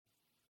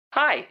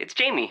Hi, it's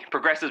Jamie,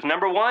 Progressive's #1,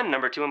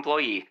 #2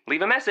 employee.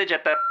 Leave a message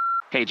at the...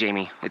 Hey,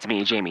 Jamie, it's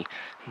me, Jamie.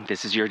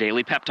 This is your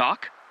daily pep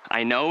talk.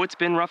 I know it's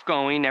been rough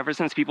going ever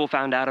since people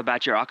found out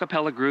about your a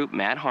cappella group,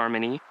 Mad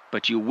Harmony,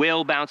 but you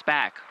will bounce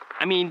back.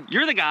 I mean,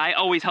 you're the guy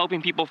always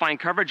helping people find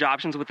coverage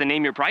options with the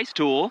Name Your Price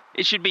tool.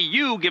 It should be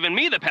you giving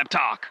me the pep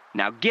talk.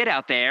 Now get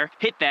out there,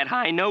 hit that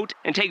high note,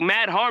 and take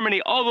Mad Harmony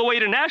all the way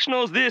to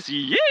nationals this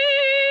year!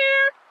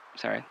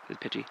 Sorry, it's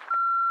pitchy.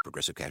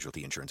 Progressive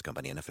Casualty Insurance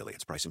Company and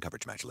Affiliates. Price and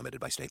coverage match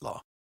limited by state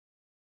law.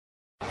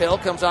 Hill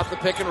comes off the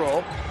pick and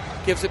roll,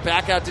 gives it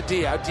back out to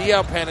Diao.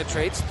 Diao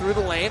penetrates through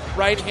the lane,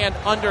 right hand,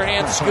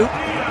 underhand scoop,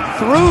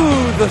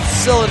 through the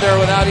cylinder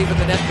without even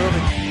the net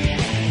moving.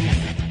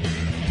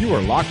 You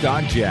are Locked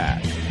On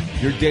Jazz,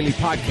 your daily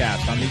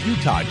podcast on the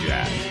Utah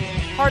Jazz.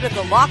 Part of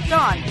the Locked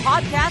On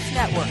Podcast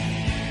Network,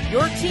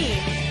 your team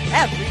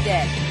every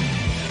day.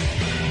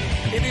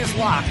 It is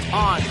Locked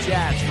On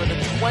Jazz for the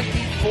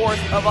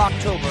 24th of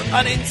October.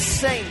 An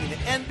insane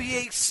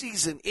NBA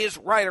season is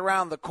right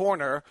around the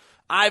corner.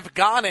 I've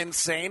gone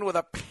insane with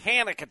a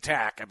panic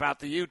attack about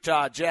the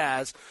Utah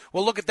Jazz.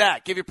 We'll look at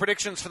that, give you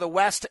predictions for the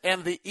West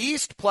and the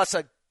East, plus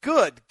a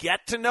good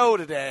get-to-know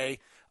today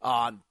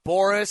on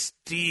Boris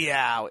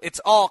Diaw.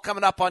 It's all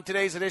coming up on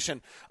today's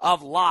edition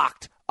of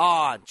Locked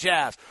On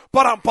Jazz.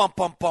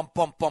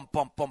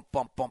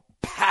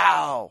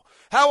 Pow!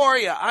 How are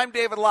you? I'm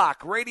David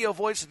Locke, radio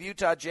voice of the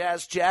Utah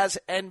Jazz, Jazz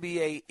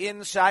NBA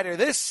insider.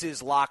 This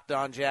is Locked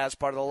On Jazz,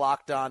 part of the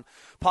Locked On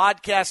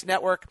Podcast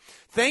Network.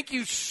 Thank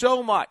you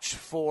so much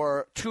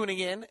for tuning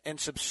in and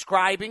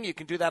subscribing. You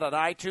can do that on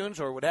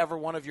iTunes or whatever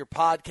one of your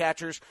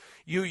podcatchers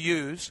you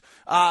use.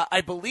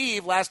 I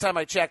believe, last time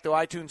I checked, though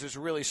iTunes is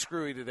really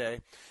screwy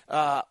today,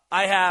 I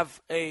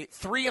have a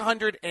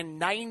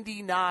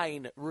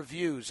 399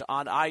 reviews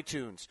on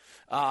iTunes.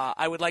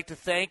 I would like to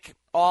thank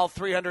all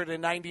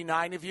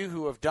 399 of you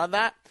who have done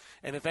that.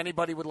 And if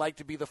anybody would like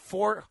to be the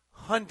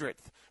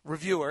 400th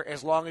reviewer,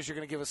 as long as you're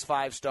going to give us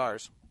 5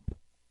 stars,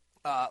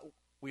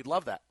 we'd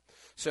love that.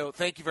 So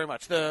thank you very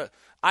much. The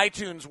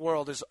iTunes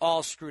world is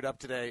all screwed up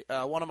today.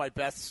 One of my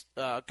best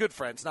good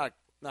friends, not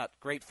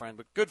great friend,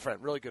 but good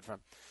friend, really good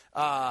friend,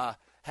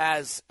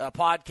 has a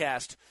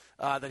podcast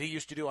that he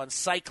used to do on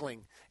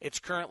cycling. It's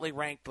currently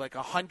ranked like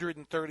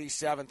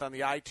 137th on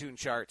the iTunes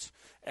charts.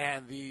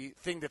 And the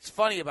thing that's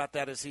funny about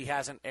that is he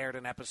hasn't aired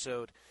an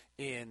episode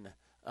in,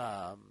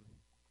 2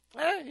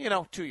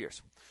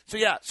 years. So,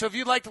 yeah, so if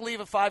you'd like to leave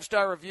a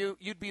 5-star review,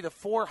 you'd be the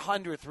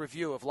 400th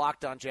review of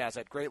Locked On Jazz.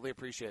 I'd greatly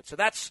appreciate it. So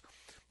that's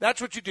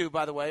what you do,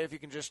 by the way, if you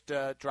can just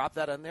drop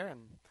that in there.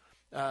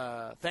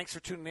 And thanks for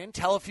tuning in.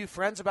 Tell a few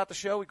friends about the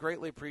show. We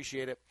greatly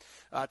appreciate it.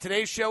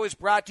 Today's show is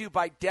brought to you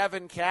by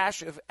Devin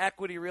Cash of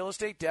Equity Real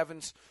Estate.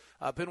 Devin's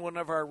been one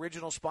of our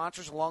original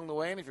sponsors along the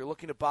way, and if you're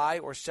looking to buy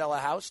or sell a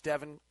house,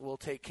 Devin will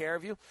take care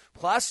of you.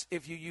 Plus,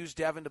 if you use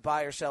Devin to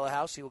buy or sell a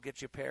house, he will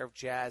get you a pair of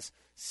Jazz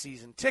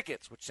season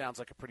tickets, which sounds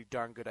like a pretty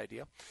darn good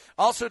idea.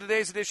 Also,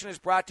 today's edition is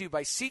brought to you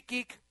by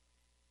SeatGeek.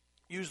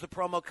 Use the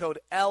promo code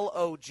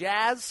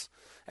LOJazz,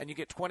 and you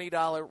get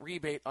 $20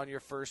 rebate on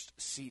your first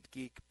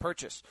SeatGeek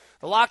purchase.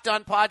 The Locked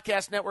On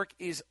Podcast Network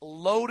is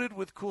loaded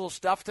with cool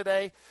stuff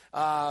today.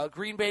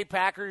 Green Bay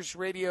Packers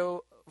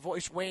radio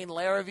voice Wayne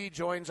Larrivee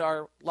joins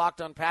our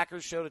Locked On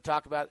Packers show to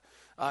talk about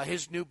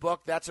his new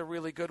book. That's a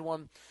really good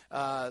one.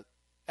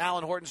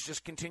 Alan Horton's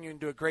just continuing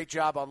to do a great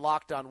job on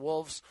Locked On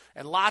Wolves,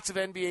 and lots of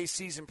NBA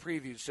season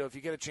previews. So if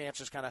you get a chance,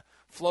 just kind of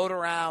float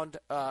around,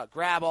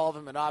 grab all of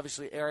them. And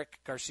obviously Eric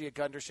Garcia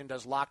Gunderson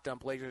does Locked On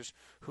Blazers,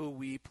 who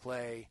we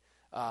play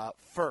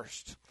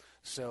first.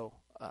 So,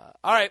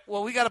 all right,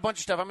 well, we got a bunch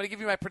of stuff. I'm going to give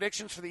you my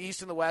predictions for the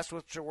East and the West,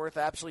 which are worth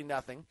absolutely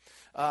nothing.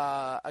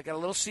 I got a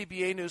little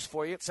CBA news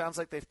for you. It sounds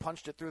like they've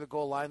punched it through the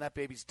goal line. That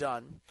baby's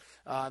done.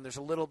 And there's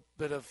a little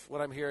bit of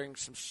what I'm hearing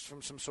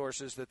from some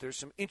sources that there's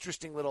some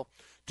interesting little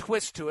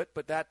twist to it,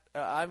 but that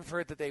I've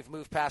heard that they've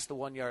moved past the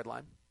 1-yard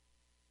line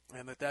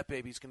and that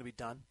baby's going to be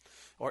done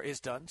or is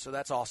done, so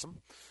that's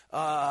awesome.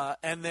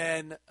 And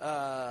then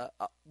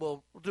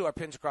we'll do our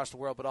pins across the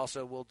world, but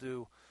also we'll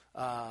do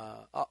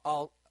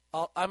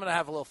I'm going to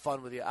have a little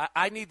fun with you.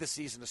 I need the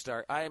season to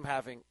start. I'm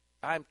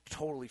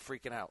totally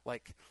freaking out.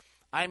 Like,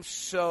 I'm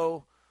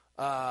so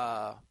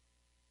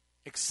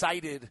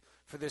excited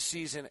for this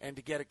season and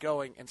to get it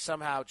going, and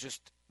somehow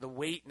just the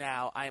wait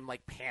now, I am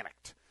like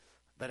panicked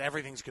that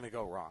everything's going to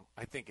go wrong.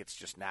 I think it's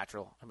just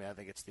natural. I mean, I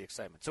think it's the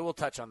excitement. So we'll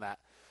touch on that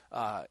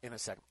in a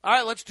second. All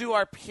right, let's do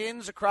our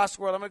pins across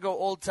the world. I'm going to go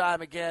old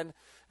time again,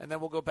 and then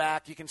we'll go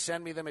back. You can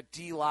send me them at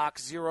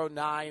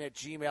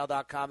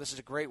dlock09@gmail.com. This is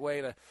a great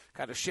way to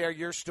kind of share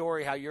your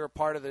story, how you're a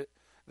part of the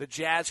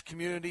Jazz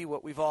community,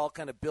 what we've all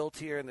kind of built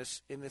here in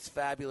this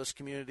fabulous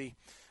community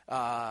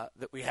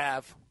that we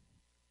have,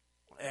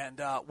 and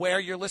where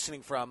you're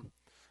listening from,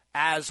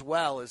 as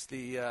well as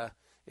the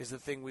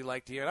thing we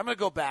like to hear. And I'm going to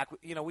go back.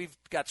 You know, we've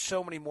got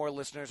so many more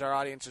listeners. Our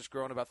audience has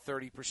grown about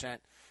 30%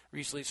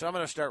 recently, so I'm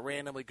going to start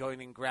randomly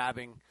going and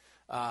grabbing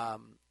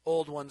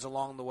old ones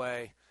along the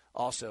way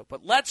also.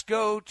 But let's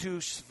go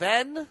to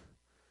Sven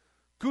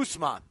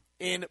Guzman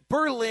in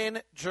Berlin,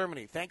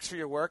 Germany. Thanks for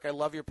your work. I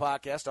love your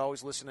podcast.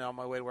 Always listening on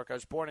my way to work. I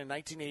was born in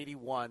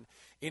 1981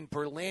 in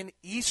Berlin,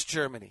 East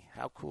Germany.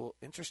 How cool.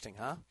 Interesting,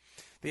 huh?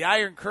 The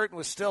Iron Curtain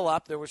was still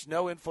up. There was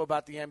no info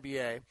about the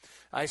NBA.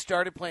 I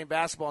started playing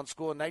basketball in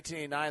school in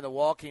 1989. The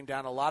wall came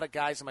down. A lot of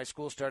guys in my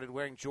school started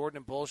wearing Jordan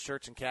and Bulls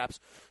shirts and caps.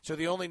 So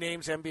the only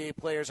names NBA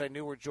players I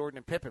knew were Jordan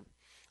and Pippen.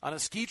 On a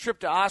ski trip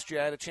to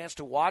Austria, I had a chance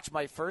to watch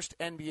my first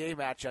NBA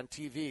match on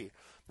TV.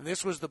 And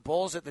this was the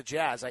Bulls at the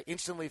Jazz. I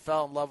instantly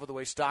fell in love with the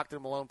way Stockton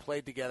and Malone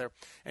played together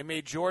and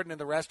made Jordan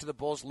and the rest of the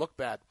Bulls look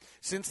bad.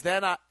 Since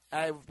then,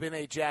 I've been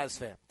a Jazz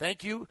fan.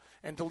 Thank you.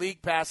 And to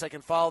League Pass, I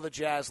can follow the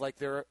Jazz like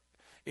they're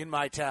in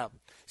my town.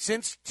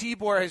 Since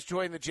Tibor has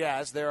joined the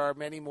Jazz, there are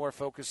many more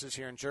focuses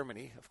here in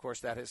Germany. Of course,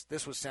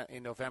 this was sent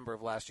in November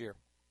of last year.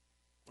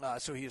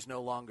 So he is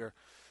no longer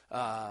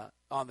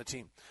on the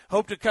team.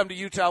 Hope to come to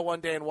Utah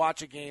one day and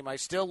watch a game. I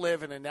still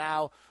live in a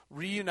now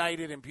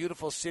reunited and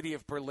beautiful city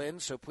of Berlin,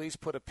 so please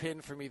put a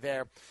pin for me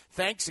there.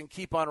 Thanks and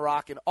keep on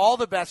rocking. All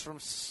the best from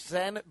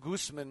Sven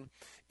Guzman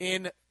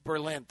in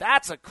Berlin.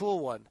 That's a cool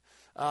one.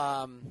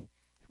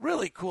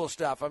 Really cool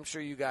stuff. I'm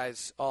sure you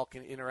guys all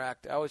can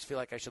interact. I always feel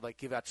like I should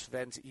give out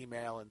Sven's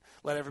email and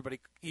let everybody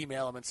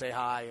email him and say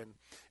hi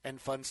and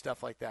fun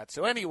stuff like that.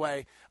 So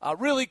anyway,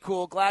 really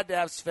cool. Glad to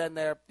have Sven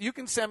there. You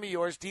can send me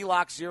yours,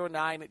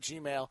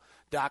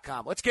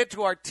 dlock09@gmail.com. Let's get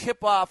to our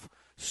tip-off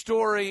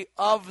story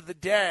of the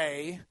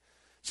day.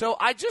 So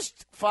I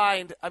just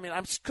find, I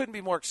couldn't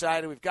be more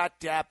excited. We've got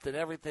depth and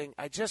everything.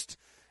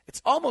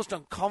 It's almost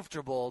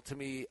uncomfortable to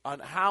me on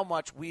how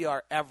much we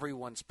are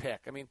everyone's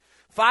pick.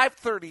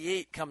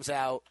 538 comes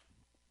out,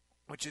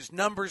 which is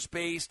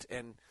numbers-based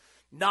and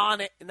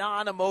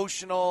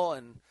non-emotional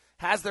and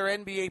has their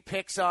NBA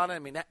picks on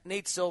it.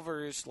 Nate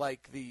Silver is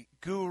like the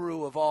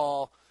guru of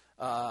all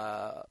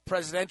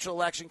presidential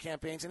election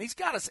campaigns, and he's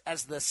got us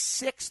as the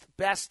sixth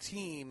best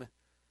team,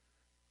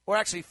 or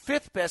actually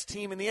fifth best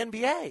team in the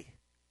NBA.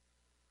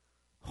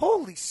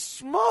 Holy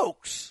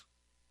smokes.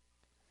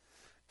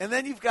 And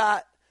then you've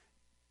got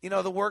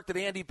the work that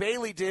Andy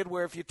Bailey did,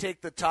 where if you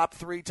take the top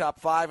 3, top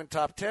 5, and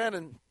top 10,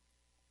 and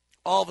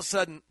all of a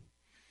sudden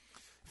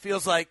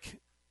feels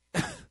like,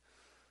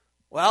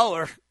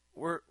 well,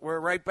 we're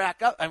right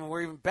back up.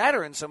 We're even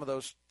better in some of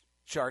those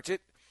charts.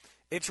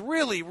 It's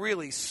really,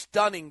 really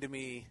stunning to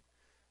me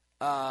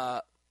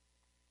that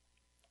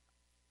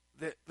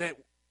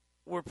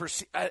we're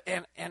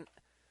and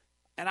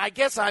I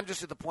guess I'm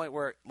just at the point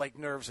where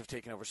nerves have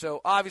taken over.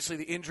 So obviously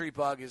the injury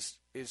bug is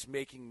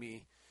making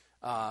me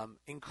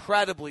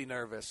incredibly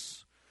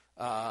nervous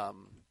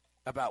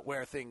about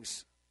where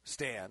things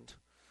stand.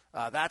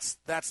 That's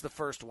the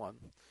first one.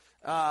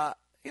 And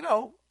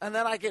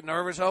then I get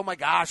nervous. Oh my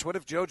gosh, what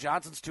if Joe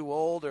Johnson's too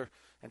old and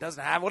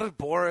doesn't have? What if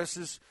Boris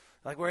is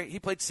where he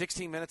played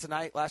 16 minutes a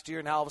night last year,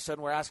 and now all of a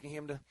sudden we're asking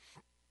him to?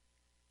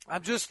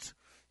 I'm just,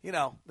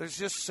 there's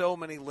just so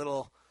many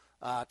little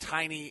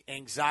tiny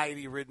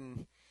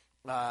anxiety-ridden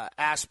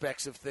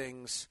aspects of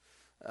things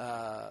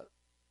that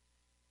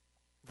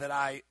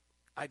I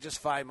just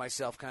find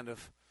myself kind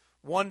of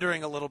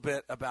wondering a little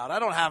bit about. I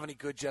don't have any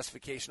good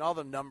justification. All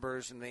the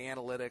numbers and the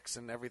analytics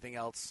and everything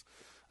else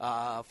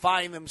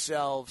find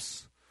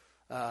themselves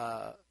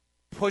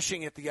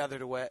pushing it the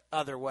other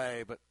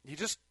way. But you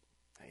just,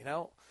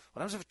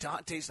 what happens if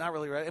Dante's not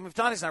really ready? If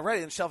Dante's not ready,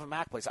 then Shelvin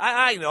Mack plays.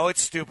 I know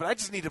it's stupid.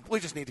 We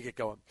just need to get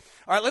going.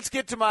 All right, let's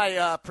get to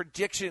my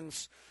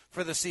predictions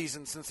for the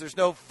season, since there's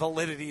no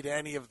validity to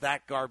any of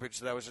that garbage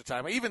that I was at the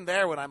time. Even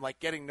there, when I'm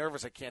getting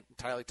nervous, I can't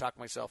entirely talk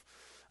myself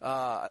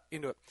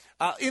into it.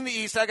 In the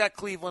East, I got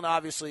Cleveland,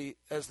 obviously,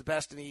 as the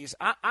best in the East.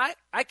 I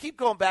keep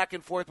going back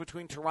and forth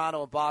between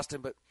Toronto and Boston,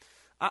 but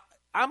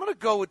I'm going to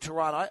go with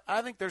Toronto.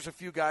 I think there's a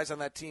few guys on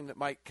that team that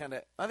might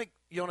I think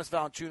Jonas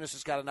Valanciunas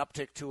has got an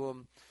uptick to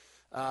him.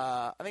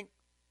 I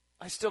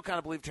still kind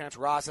of believe Terrence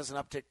Ross has an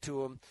uptick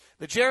to him.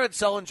 The Jared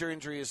Sullinger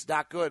injury is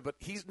not good, but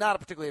he's not a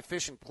particularly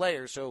efficient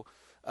player, so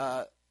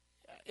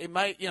it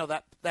might,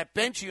 that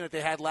bench unit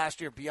they had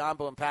last year,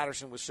 Biyombo and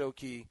Patterson, was so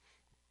key.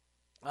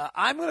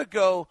 I'm going to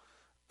go,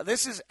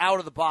 this is out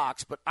of the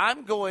box, but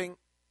I'm going,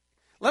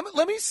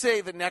 let me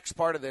say the next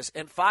part of this,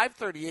 and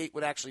 538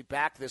 would actually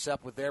back this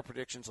up with their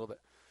predictions a little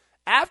bit.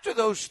 After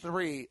those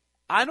three,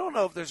 I don't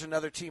know if there's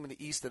another team in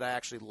the East that I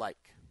actually like.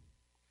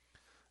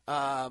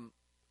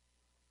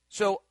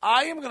 So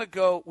I am going to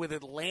go with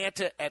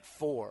Atlanta at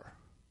 4.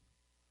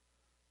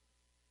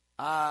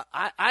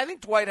 I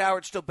think Dwight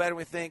Howard's still better than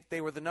we think.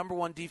 They were the number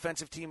one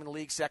defensive team in the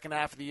league second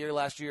half of the year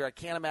last year. I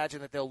can't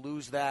imagine that they'll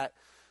lose that.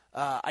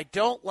 I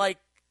don't like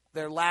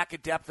their lack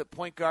of depth at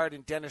point guard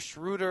in Dennis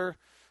Schroeder,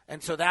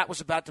 and so that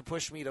was about to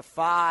push me to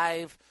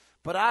 5.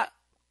 But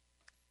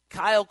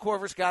Kyle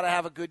Korver's got to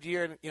have a good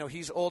year, and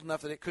he's old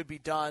enough that it could be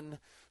done.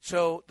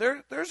 So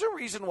there's a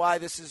reason why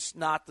this is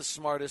not the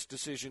smartest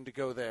decision to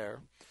go there.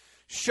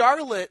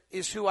 Charlotte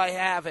is who I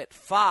have at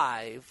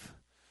 5.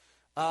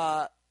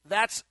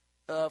 That's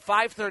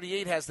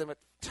 538 has them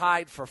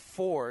tied for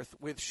 4th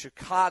with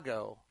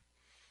Chicago.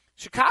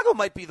 Chicago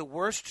might be the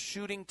worst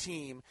shooting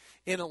team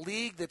in a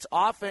league that's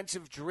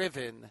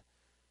offensive-driven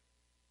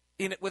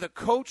with a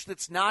coach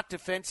that's not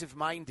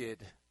defensive-minded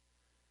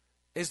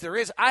as there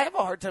is, I have a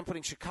hard time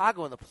putting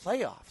Chicago in the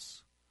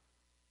playoffs.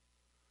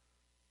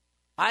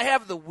 I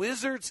have the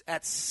Wizards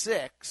at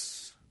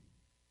 6,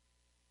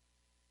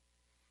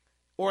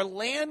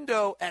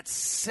 Orlando at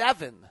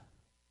 7,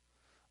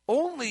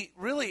 only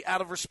really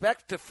out of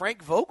respect to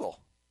Frank Vogel.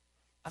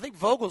 I think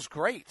Vogel's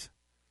great.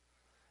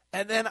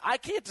 And then I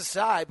can't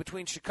decide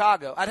between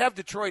Chicago. I'd have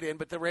Detroit in,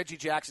 but the Reggie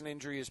Jackson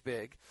injury is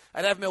big.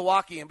 I'd have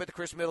Milwaukee in, but the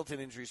Chris Middleton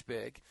injury is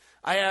big.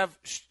 I have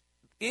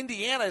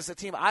Indiana as a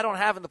team I don't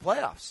have in the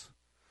playoffs.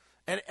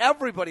 And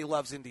everybody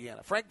loves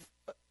Indiana.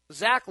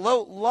 Zach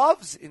Lowe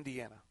loves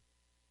Indiana.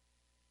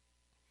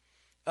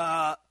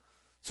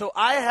 So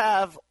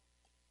I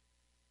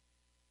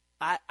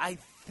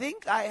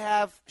think I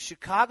have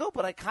Chicago,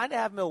 but I kind of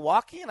have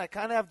Milwaukee, and I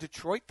kind of have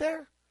Detroit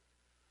there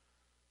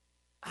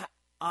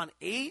on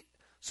 8.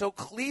 So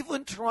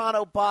Cleveland,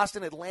 Toronto,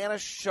 Boston, Atlanta,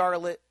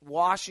 Charlotte,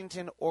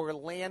 Washington,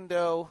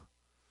 Orlando.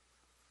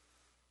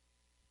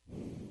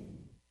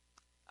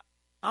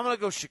 I'm going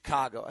to go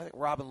Chicago. I think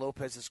Robin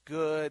Lopez is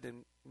good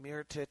and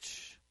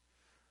Mirotic.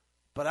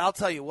 But I'll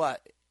tell you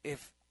what,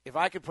 if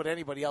I could put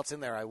anybody else in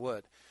there, I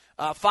would.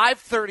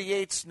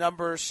 538's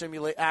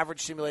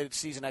average simulated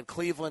season had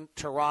Cleveland,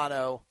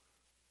 Toronto,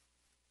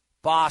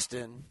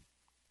 Boston.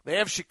 They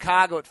have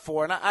Chicago at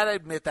 4, and I'd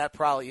admit that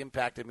probably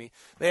impacted me.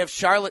 They have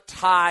Charlotte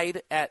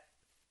tied at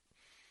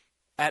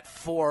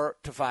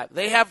 4-5.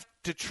 They have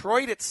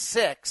Detroit at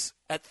 6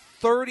 at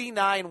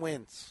 39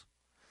 wins.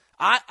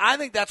 I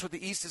think that's what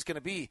the East is going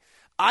to be.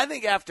 I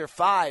think after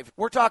 5,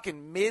 we're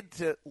talking mid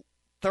to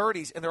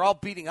 30s, and they're all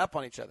beating up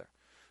on each other.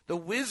 The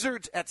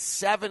Wizards at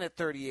 7 at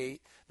 38.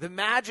 The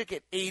Magic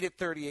at 8 at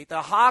 38.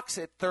 The Hawks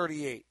at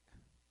 38.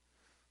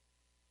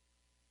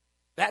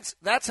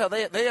 That's how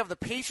they have the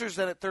Pacers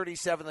then at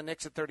 37, the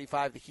Knicks at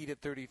 35, the Heat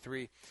at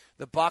 33,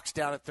 the Bucks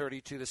down at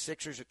 32, the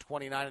Sixers at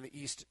 29 in the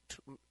East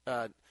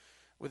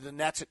with the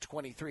Nets at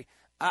 23.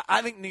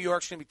 I think New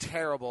York's going to be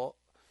terrible,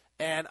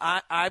 and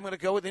I'm going to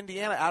go with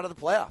Indiana out of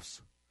the playoffs.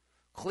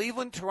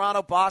 Cleveland,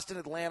 Toronto, Boston,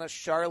 Atlanta,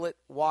 Charlotte,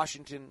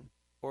 Washington,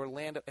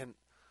 Orlando, and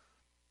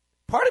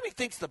part of me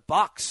thinks the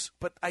Bucks,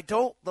 but I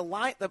don't.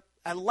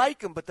 I like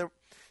them, but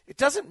it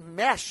doesn't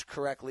mesh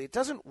correctly. It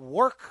doesn't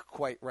work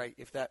quite right,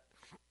 if that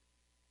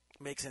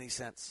makes any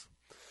sense.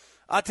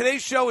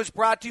 Today's show is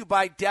brought to you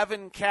by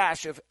Devin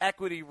Cash of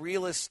Equity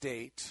Real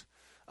Estate.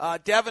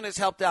 Devin has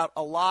helped out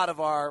a lot of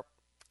our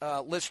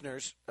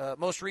listeners,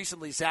 most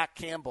recently Zach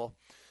Campbell.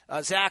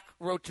 Zach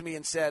wrote to me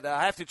and said,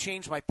 I have to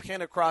change my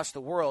PIN across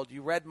the world.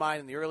 You read mine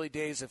in the early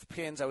days of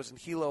PINs. I was in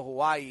Hilo,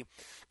 Hawaii,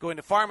 going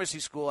to pharmacy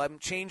school. I'm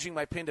changing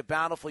my PIN to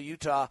Bountiful,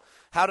 Utah.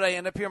 How did I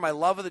end up here? My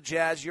love of the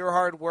Jazz, your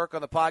hard work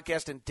on the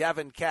podcast, and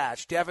Devin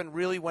Cash. Devin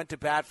really went to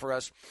bat for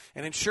us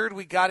and ensured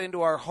we got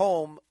into our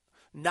home,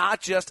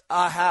 not just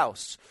a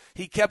house.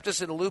 He kept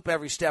us in a loop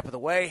every step of the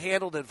way,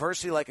 handled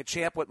adversity like a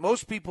champ. What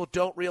most people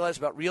don't realize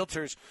about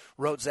realtors,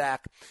 wrote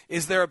Zach,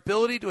 is their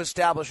ability to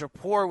establish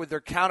rapport with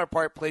their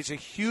counterpart plays a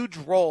huge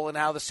role in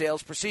how the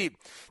sales proceed.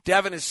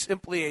 Devin is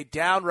simply a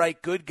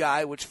downright good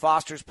guy, which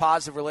fosters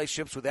positive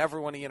relationships with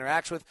everyone he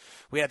interacts with.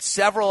 We had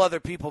several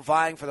other people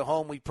vying for the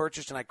home we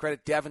purchased, and I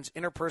credit Devin's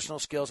interpersonal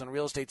skills and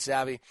real estate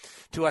savvy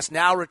to us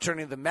now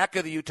returning to the Mecca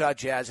of the Utah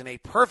Jazz in a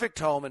perfect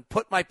home and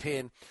put my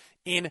pin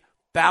in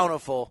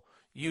Bountiful,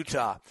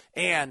 Utah.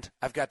 And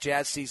I've got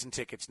Jazz season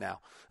tickets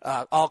now,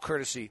 all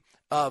courtesy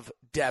of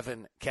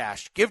Devin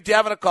Cash. Give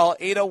Devin a call,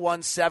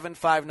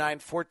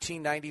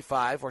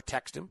 801-759-1495, or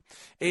text him,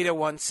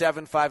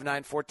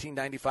 801-759-1495.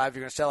 You're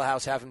going to sell a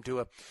house, have him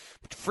do a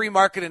free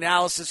market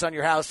analysis on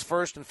your house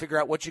first and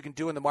figure out what you can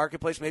do in the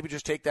marketplace. Maybe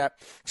just take that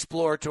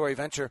exploratory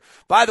venture.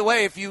 By the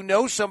way, if you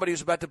know somebody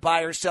who's about to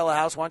buy or sell a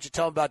house, why don't you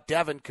tell them about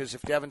Devin? Because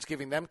if Devin's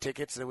giving them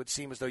tickets, it would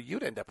seem as though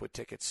you'd end up with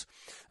tickets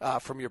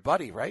from your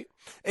buddy, right?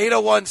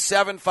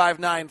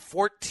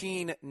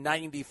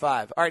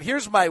 801-759-1495. All right,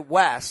 here's my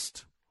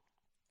West.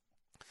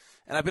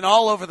 And I've been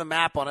all over the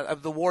map on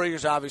it. The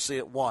Warriors, obviously,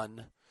 at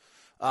 1.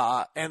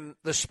 And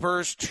the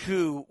Spurs,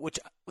 2, which,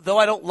 though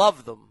I don't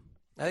love them,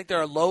 I think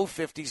they're a low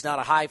 50s, not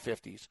a high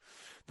 50s.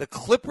 The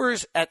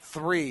Clippers at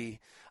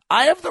 3.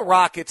 I have the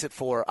Rockets at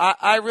 4.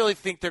 I really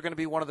think they're going to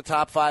be one of the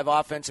top 5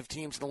 offensive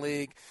teams in the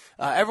league.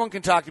 Everyone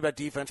can talk about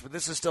defense, but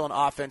this is still an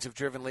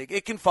offensive-driven league.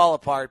 It can fall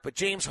apart, but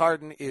James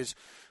Harden is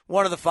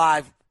one of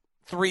the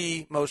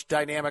 3 most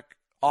dynamic,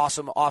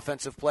 awesome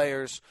offensive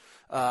players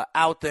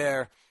out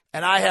there.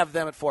 And I have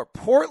them at 4.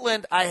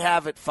 Portland, I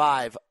have at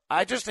 5.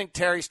 I just think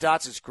Terry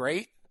Stotts is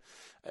great.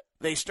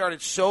 They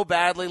started so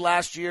badly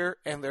last year,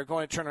 and they're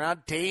going to turn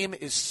around. Dame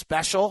is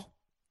special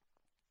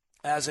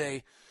as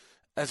a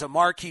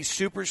marquee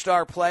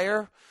superstar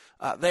player.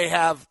 They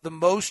have the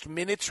most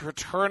minutes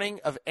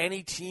returning of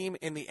any team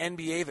in the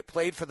NBA that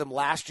played for them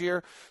last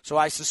year. So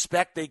I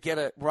suspect they get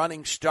a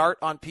running start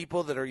on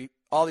people that are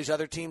all these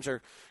other teams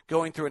are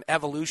going through an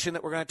evolution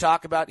that we're going to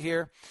talk about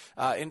here.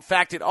 In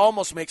fact, it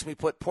almost makes me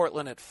put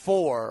Portland at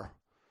 4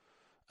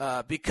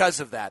 because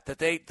of that. That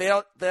they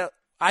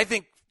I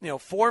think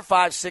 4,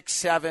 5, 6,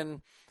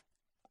 7,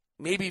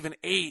 maybe even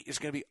 8 is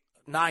going to be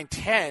 9,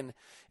 10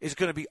 is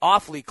going to be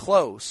awfully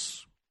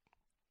close.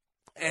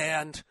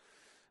 And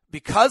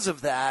because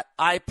of that,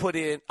 I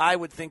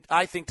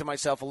think to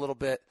myself a little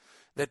bit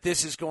that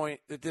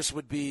this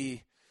would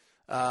be,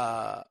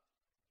 a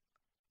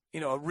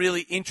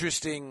really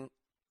interesting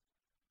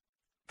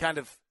kind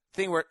of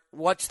thing where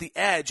what's the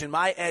edge? And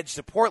my edge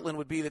to Portland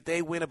would be that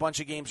they win a bunch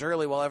of games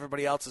early while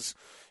everybody else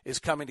is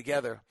coming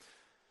together.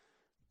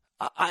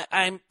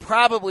 I'm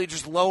probably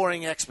just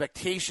lowering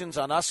expectations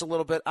on us a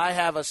little bit. I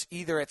have us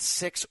either at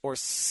 6 or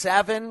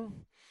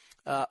 7.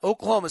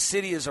 Oklahoma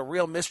City is a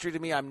real mystery to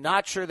me. I'm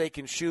not sure they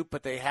can shoot,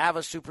 but they have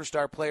a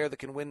superstar player that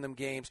can win them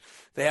games.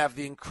 They have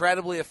the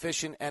incredibly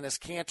efficient Enes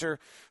Kanter.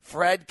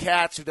 Fred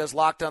Katz, who does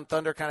Locked on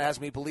Thunder, kind of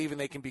has me believing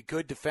they can be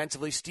good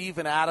defensively.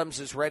 Steven Adams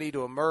is ready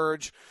to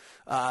emerge.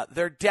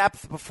 Their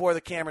depth before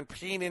the Cameron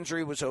Payne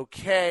injury was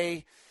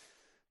okay.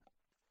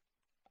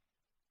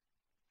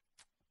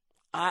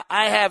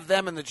 I have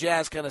them and the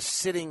Jazz kind of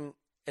sitting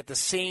at the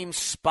same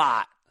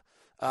spot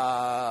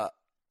at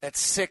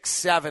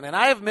 6-7, and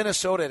I have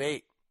Minnesota at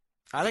 8.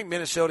 I think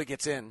Minnesota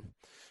gets in,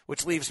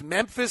 which leaves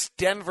Memphis,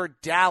 Denver,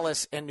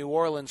 Dallas, and New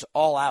Orleans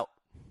all out.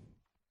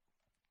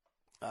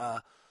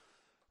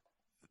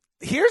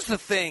 Here's the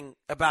thing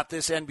about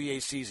this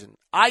NBA season.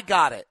 I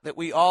got it, that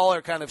we all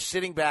are kind of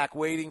sitting back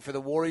waiting for the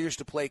Warriors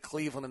to play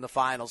Cleveland in the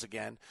finals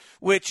again,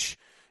 which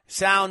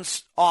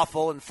sounds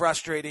awful and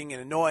frustrating and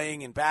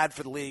annoying and bad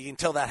for the league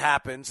until that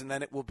happens, and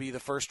then it will be the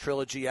first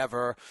trilogy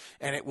ever,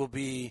 and it will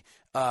be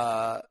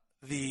coming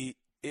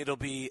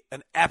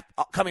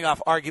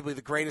off arguably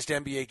the greatest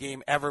NBA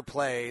game ever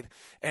played,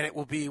 and it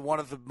will be one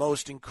of the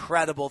most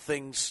incredible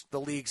things the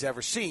league's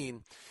ever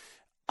seen.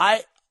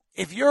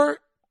 If your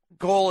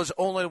goal is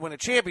only to win a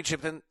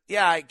championship, then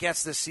yeah, I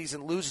guess this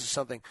season loses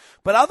something.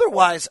 But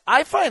otherwise,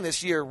 I find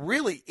this year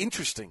really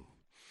interesting.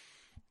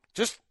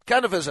 Just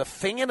kind of as a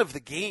fan of the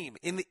game.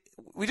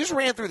 We just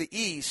ran through the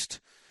East.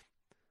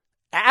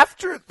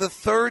 After the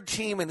third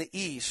team in the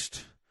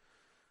East,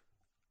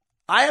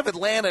 I have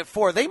Atlanta at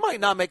 4. They might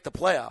not make the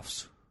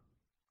playoffs.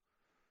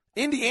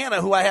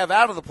 Indiana, who I have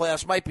out of the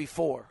playoffs, might be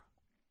 4.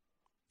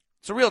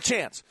 It's a real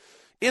chance.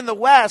 In the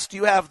West,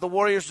 you have the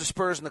Warriors, the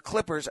Spurs, and the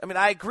Clippers. I mean,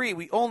 I agree.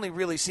 We only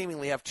really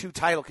seemingly have 2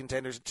 title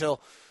contenders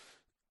until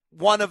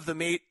one of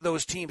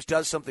those teams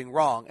does something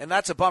wrong, and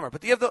that's a bummer.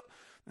 But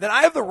then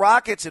I have the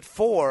Rockets at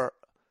 4.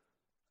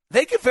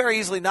 They could very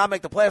easily not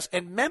make the playoffs,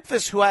 and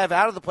Memphis, who I have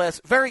out of the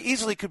playoffs, very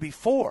easily could be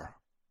 4.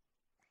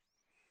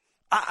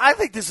 I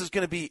think this is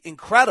going to be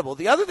incredible.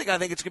 The other thing I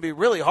think it's going to be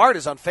really hard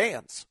is on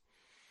fans.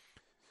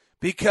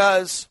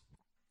 Because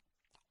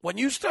when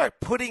you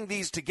start putting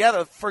these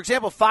together, for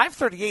example,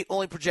 538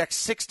 only projects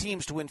 6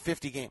 teams to win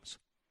 50 games.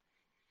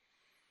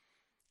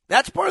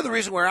 That's part of the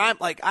reason where I'm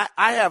like,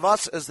 I have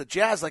us as the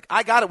Jazz. Like,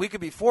 I got it. We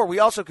could be 4. We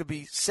also could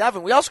be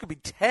 7. We also could be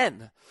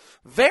 10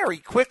 very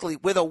quickly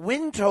with a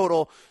win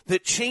total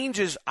that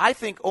changes, I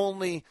think,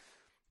 only.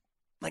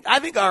 Like, I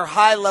think our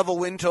high-level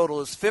win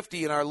total is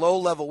 50 and our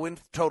low-level win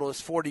total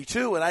is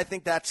 42, and I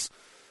think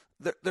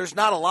there's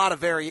not a lot of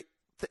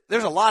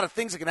there's a lot of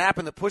things that can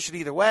happen that push it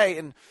either way,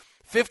 and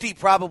 50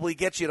 probably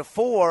gets you to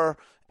 4,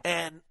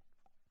 and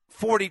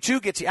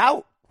 42 gets you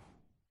out.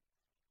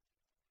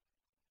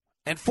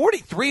 And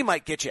 43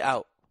 might get you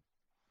out.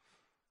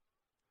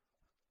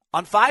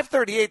 On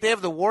 538, they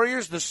have the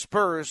Warriors, the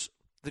Spurs,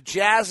 the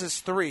Jazz is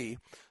 3,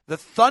 the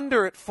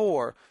Thunder at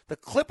 4, the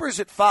Clippers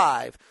at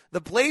 5,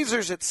 the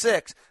Blazers at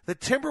 6, the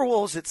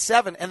Timberwolves at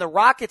 7, and the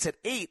Rockets at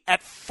 8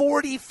 at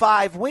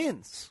 45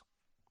 wins.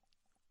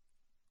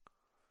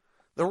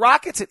 The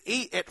Rockets at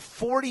 8 at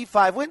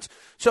 45 wins.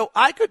 So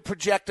I could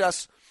project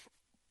us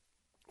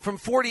from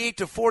 48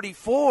 to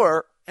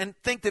 44 and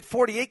think that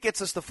 48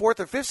 gets us the 4th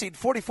or 5th seed.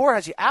 44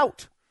 has you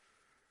out.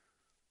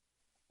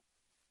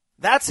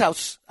 That's how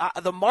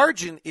the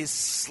margin is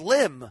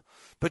slim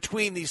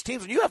between these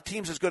teams. When you have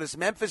teams as good as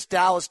Memphis,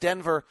 Dallas,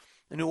 Denver,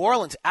 and New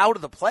Orleans out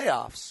of the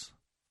playoffs,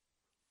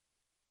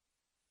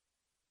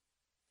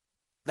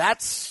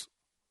 that's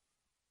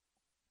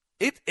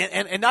it.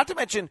 And not to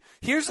mention,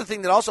 here's the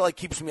thing that also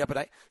keeps me up at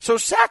night. So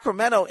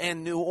Sacramento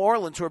and New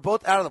Orleans, who are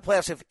both out of the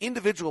playoffs, have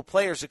individual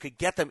players that could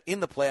get them in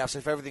the playoffs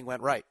if everything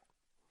went right.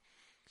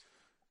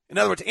 In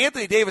other words,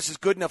 Anthony Davis is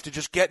good enough to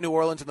just get New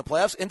Orleans in the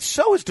playoffs, and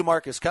so is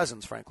DeMarcus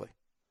Cousins, frankly.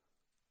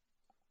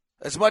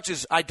 As much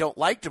as I don't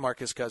like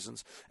DeMarcus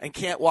Cousins and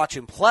can't watch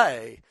him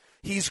play,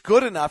 he's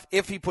good enough,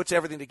 if he puts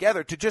everything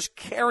together, to just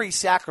carry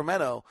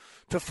Sacramento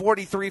to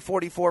 43,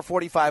 44,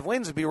 45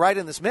 wins and be right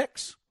in this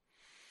mix.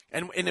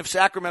 And if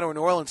Sacramento or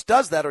New Orleans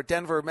does that, or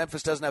Denver or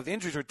Memphis doesn't have the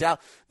injuries, or Dallas,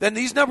 then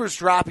these numbers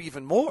drop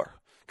even more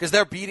because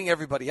they're beating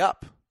everybody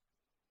up.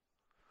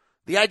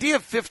 The idea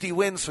of 50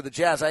 wins for the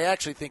Jazz, I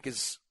actually think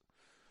is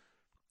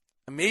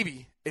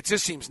maybe. It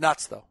just seems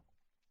nuts, though.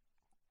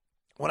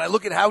 When I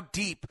look at how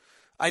deep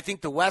I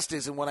think the West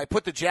is, and when I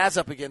put the Jazz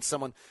up against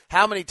someone,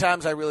 how many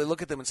times I really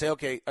look at them and say,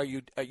 okay, are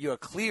you a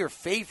clear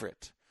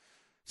favorite?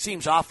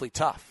 Seems awfully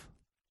tough.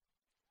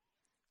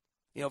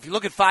 You know, if you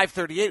look at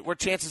 538, where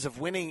chances of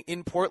winning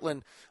in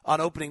Portland on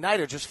opening night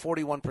are just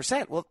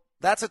 41%. Well,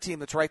 that's a team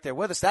that's right there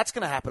with us. That's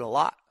going to happen a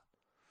lot.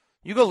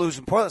 You go lose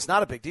in Portland, it's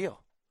not a big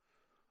deal.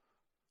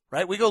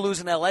 Right? We go lose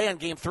in L.A. on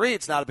Game 3,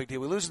 it's not a big deal.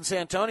 We lose in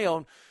San Antonio,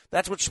 and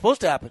that's what's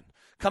supposed to happen.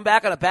 Come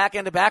back on a back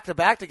end of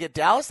back-to-back to get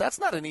Dallas, that's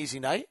not an easy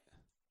night.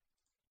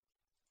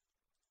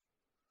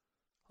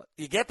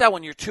 You get that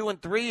when you're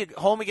 2-3,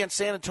 home against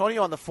San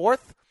Antonio on the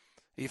 4th.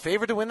 Are you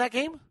favored to win that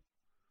game?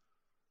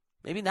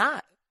 Maybe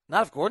not.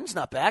 Not if Gordon's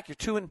not back. You're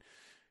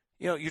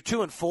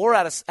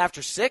 2-4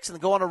 after 6, and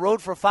then go on a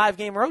road for a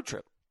 5-game road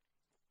trip.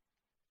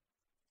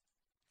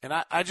 And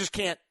I just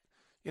can't.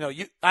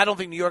 I don't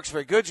think New York's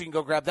very good. So you can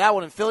go grab that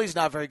one, and Philly's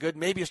not very good.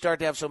 Maybe you start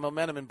to have some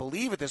momentum and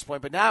believe at this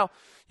point. But now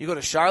you go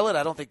to Charlotte.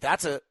 I don't think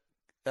that's a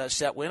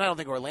set win. I don't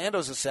think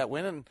Orlando's a set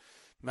win. And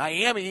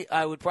Miami,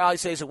 I would probably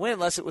say is a win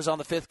unless it was on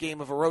the 5th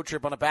game of a road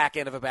trip on a back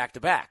end of a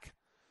back-to-back.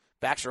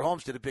 Baxter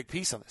Holmes did a big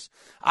piece on this.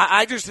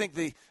 I just think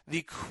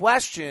the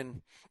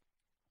question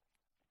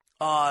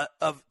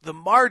of the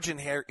margin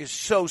here is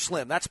so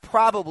slim. That's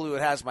probably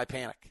what has my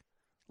panic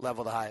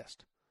level the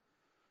highest.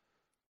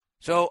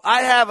 So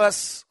I have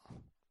us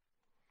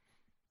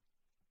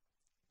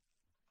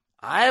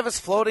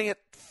floating at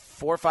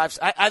 4, 5.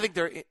 I think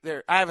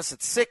I have us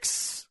at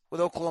 6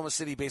 with Oklahoma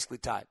City basically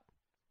tied.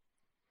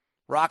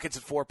 Rockets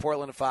at 4,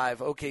 Portland at 5,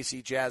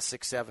 OKC, Jazz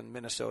 6, 7,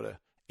 Minnesota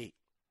 8.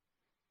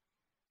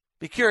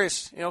 Be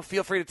curious,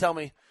 feel free to tell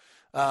me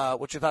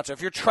what your thoughts are.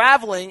 If you're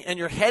traveling and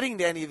you're heading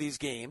to any of these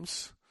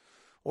games,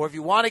 or if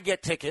you want to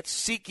get tickets,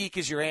 SeatGeek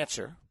is your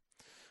answer.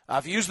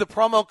 If you use the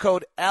promo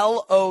code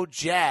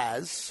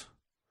LOJazz,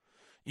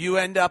 you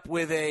end up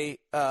with you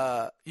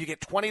get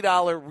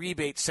 $20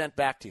 rebate sent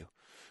back to you.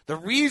 The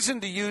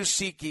reason to use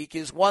SeatGeek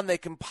is, one, they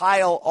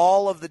compile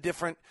all of the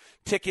different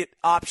ticket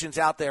options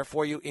out there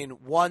for you in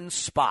one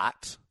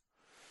spot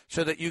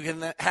so that you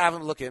can have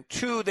them look at.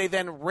 2, they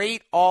then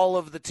rate all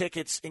of the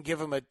tickets and give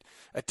them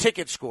a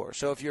ticket score.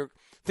 So if you're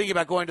thinking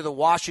about going to the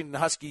Washington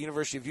Husky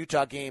University of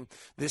Utah game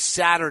this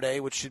Saturday,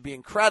 which should be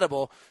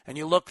incredible, and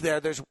you look there,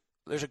 there's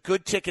a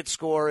good ticket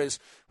score is,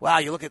 wow,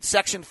 you look at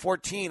Section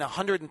 14,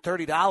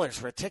 $130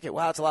 for a ticket.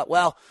 Wow, that's a lot.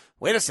 Well,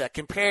 wait a sec.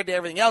 Compared to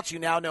everything else, you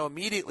now know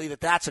immediately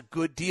that that's a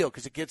good deal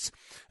because it gets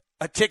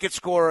a ticket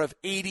score of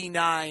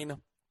 89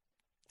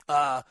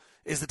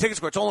 is the ticket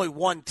score. It's only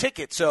one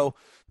ticket, so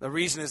the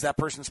reason is that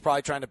person's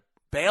probably trying to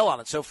bail on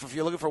it. So if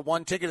you're looking for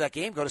one ticket to that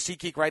game, go to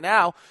SeatGeek right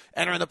now,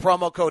 enter in the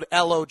promo code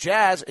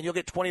LOJazz, and you'll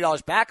get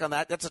 $20 back on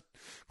that. That's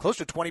close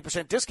to a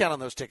 20% discount on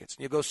those tickets.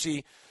 You'll go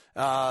see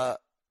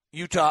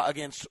Utah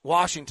against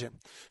Washington.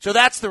 So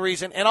that's the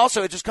reason. And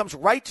also, it just comes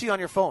right to you on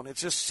your phone.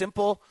 It's just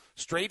simple,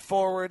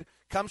 straightforward,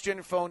 comes to you on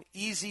your phone,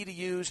 easy to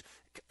use.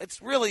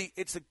 It's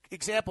an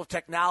example of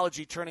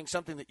technology turning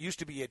something that used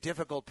to be a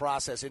difficult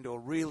process into a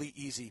really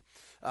easy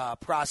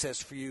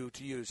process for you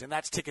to use. And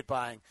that's ticket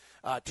buying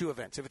to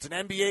events. If it's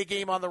an NBA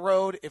game on the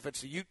road, if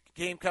it's a Ute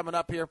game coming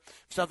up here,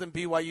 something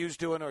BYU's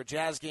doing, or a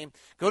Jazz game,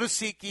 go to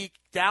SeatGeek,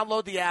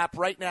 download the app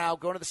right now,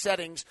 go to the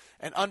settings,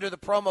 and under the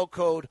promo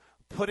code,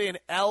 put in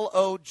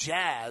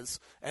LOJazz,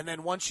 and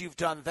then once you've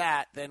done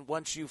that, then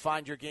once you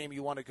find your game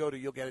you want to go to,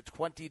 you'll get a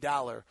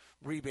 $20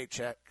 rebate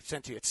check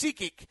sent to you. At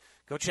SeatGeek,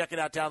 go check it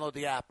out, download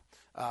the app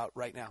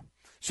right now.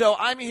 So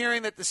I'm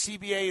hearing that the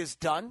CBA is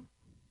done,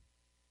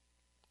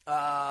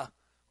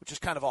 which is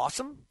kind of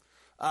awesome.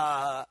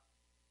 There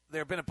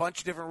have been a bunch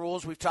of different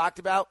rules we've talked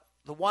about.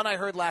 The one I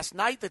heard last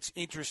night that's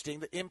interesting,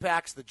 that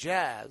impacts the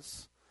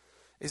Jazz,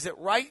 is that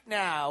right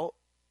now,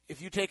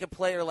 if you take a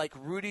player like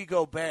Rudy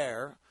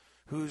Gobert,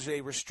 who's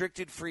a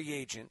restricted free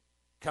agent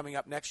coming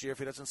up next year if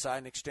he doesn't sign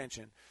an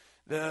extension,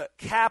 the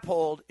cap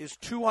hold is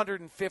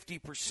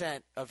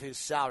 250% of his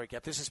salary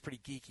cap. This is pretty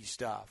geeky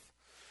stuff.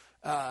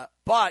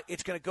 But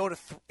it's going to go to,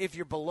 if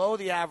you're below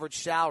the average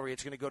salary,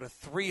 it's going to go to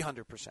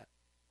 300%.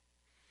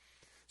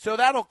 So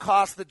that'll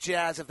cost the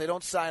Jazz if they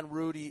don't sign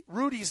Rudy.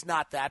 Rudy's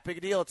not that big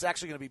a deal. It's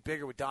actually going to be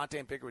bigger with Dante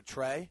and bigger with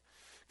Trey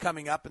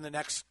coming up in the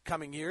next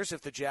coming years if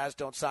the Jazz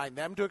don't sign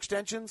them to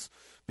extensions,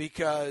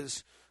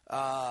 because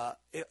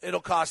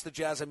it'll cost the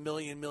Jazz $1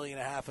 million, $1.5 million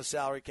of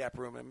salary cap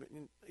room.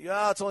 And,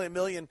 yeah, it's only $1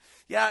 million.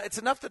 Yeah, it's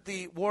enough that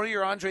the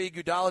Warrior Andre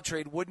Iguodala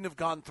trade wouldn't have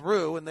gone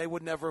through, and they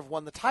would never have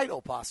won the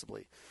title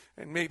possibly,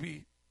 and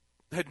maybe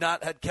had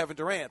not had Kevin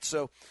Durant.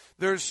 So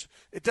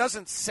it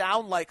doesn't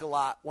sound like a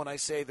lot when I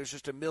say there's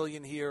just $1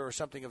 million here or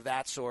something of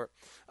that sort.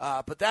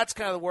 But that's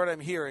kind of the word I'm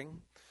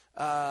hearing.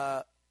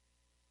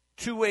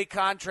 Two-way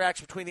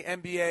contracts between the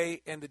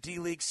NBA and the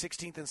D-League,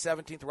 16th and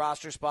 17th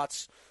roster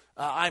spots.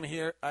 I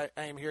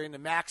am hearing the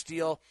max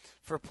deal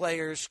for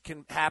players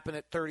can happen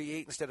at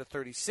 38 instead of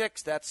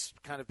 36. That's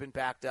kind of been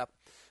backed up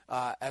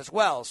as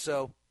well.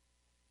 So,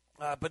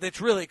 but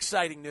it's really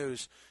exciting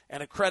news,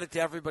 and a credit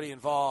to everybody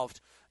involved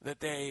that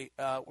they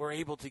were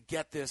able to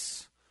get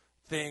this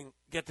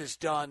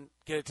done,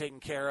 get it taken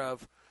care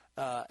of,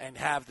 and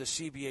have the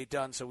CBA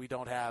done so we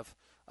don't have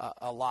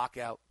a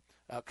lockout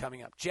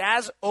coming up.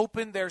 Jazz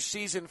opened their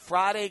season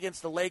Friday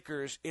against the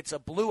Lakers. It's a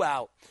blue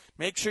out.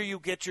 Make sure you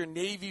get your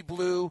navy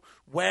blue,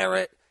 wear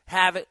it,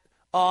 have it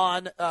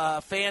on.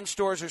 Fan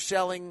stores are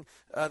selling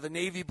the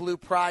Navy Blue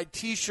Pride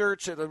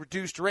T-shirts at a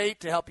reduced rate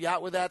to help you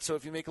out with that. So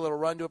if you make a little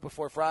run to it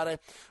before Friday.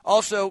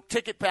 Also,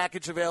 ticket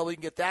package available. You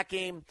can get that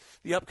game,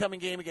 the upcoming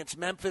game against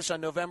Memphis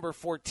on November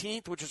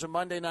 14th, which is a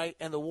Monday night,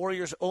 and the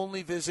Warriors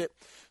only visit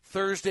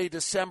Thursday,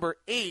 December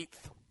 8th.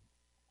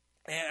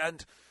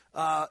 And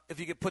if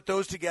you could put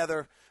those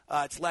together,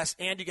 it's less,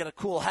 and you get a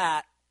cool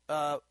hat.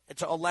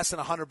 It's less than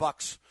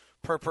 $100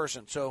 per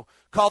person. So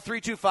call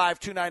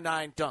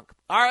 325-299-DUNK.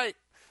 All right,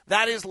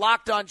 that is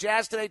Locked On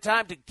Jazz today.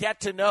 Time to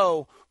get to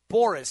know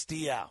Boris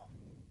Diaw.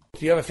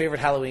 Do you have a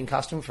favorite Halloween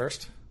costume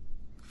first?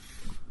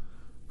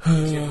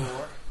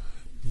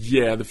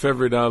 Yeah, the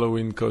favorite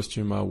Halloween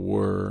costume I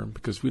wore,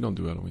 because we don't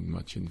do Halloween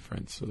much in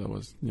France, so that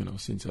was,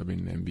 since I've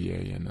been in the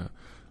NBA, and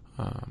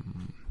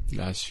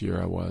last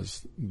year I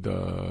was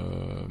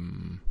the,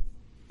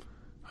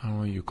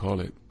 how do you call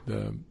it,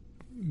 the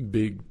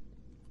big,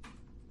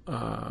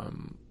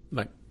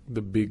 like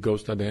the big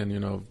ghost at the end,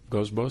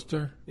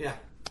 Ghostbuster? Yeah.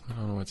 I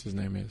don't know what his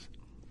name is.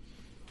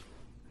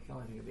 I can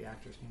only think of the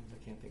actor's names. I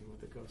can't think of what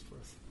the ghost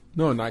was.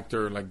 No, an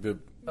actor like the...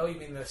 Oh, you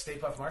mean the Stay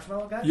Puft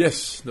Marshmallow guy?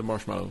 Yes, the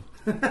marshmallow.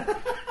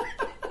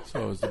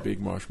 So I was the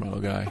big marshmallow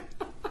guy.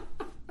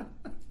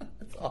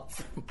 That's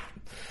awesome.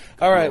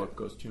 All right.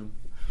 Costume.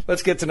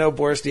 Let's get to know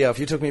Boris Diaw. If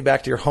you took me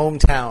back to your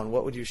hometown,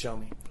 what would you show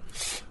me?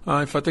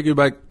 If I take you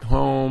back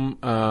home,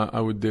 I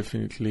would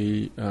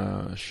definitely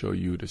show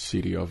you the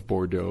city of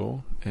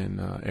Bordeaux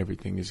and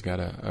everything is got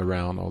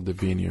around all the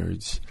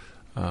vineyards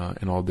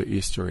and all the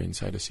history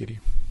inside the city.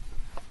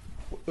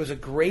 It was a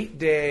great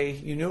day.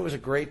 You knew it was a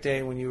great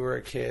day when you were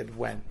a kid.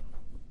 When?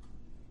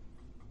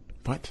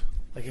 What?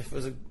 Like if it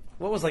was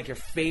what was like your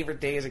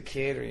favorite day as a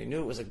kid, or you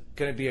knew it was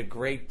going to be a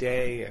great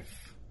day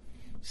if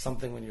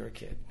something when you were a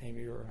kid?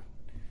 Maybe you were,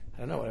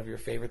 I don't know, whatever your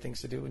favorite things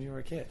to do when you were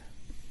a kid.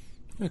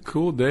 A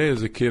cool day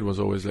as a kid was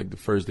always like the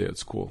first day at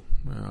school.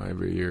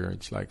 Every year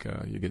it's like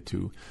you get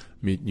to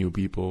meet new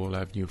people,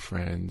 have new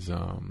friends.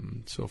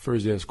 So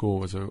first day at school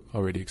was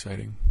already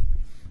exciting.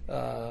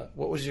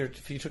 What was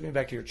if you took me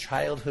back to your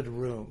childhood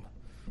room,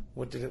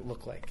 what did it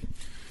look like?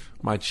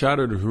 My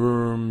childhood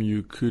room,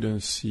 you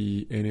couldn't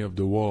see any of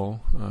the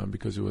wall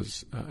because it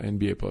was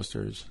NBA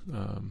posters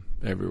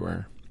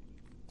everywhere.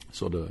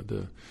 So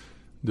the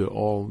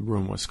whole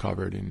room was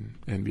covered in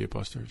NBA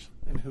posters.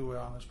 And who were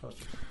on those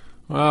posters?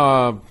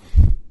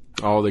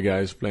 All the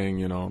guys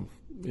playing, in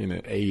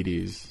the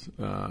 80s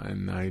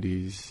and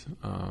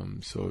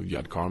 90s. So you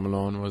had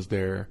Carmelo was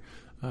there,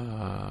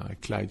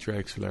 Clyde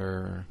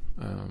Drexler,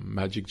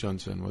 Magic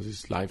Johnson was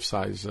his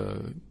life-size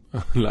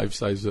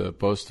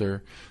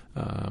poster.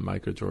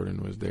 Michael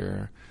Jordan was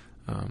there.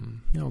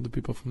 The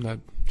people from that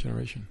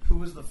generation. Who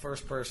was the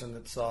first person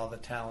that saw the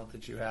talent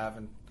that you have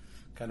and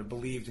kind of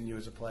believed in you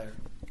as a player?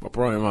 Well,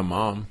 probably my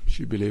mom.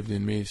 She believed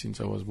in me since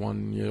I was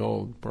 1 year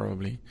old,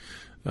 probably.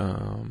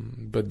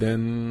 But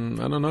then,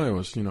 I don't know, it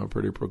was,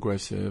 pretty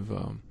progressive.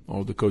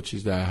 All the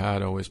coaches that I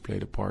had always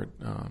played a part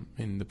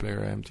in the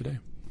player I am today.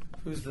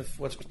 What's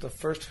the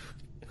first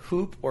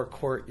hoop or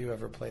court you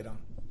ever played on?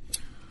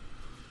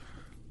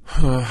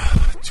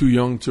 Too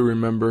young to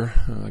remember.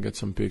 I got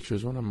some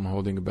pictures when I'm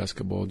holding a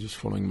basketball, just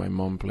following my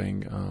mom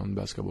playing on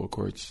basketball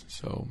courts.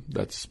 So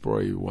that's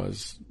probably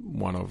was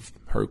one of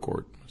her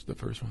court, was the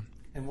first one.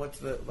 And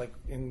what's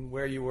in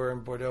where you were in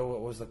Bordeaux,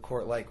 what was the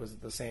court like? Was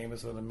it the same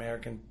as an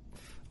American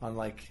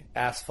on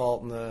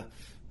asphalt in the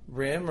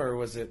rim, or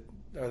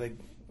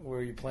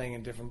were you playing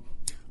in different?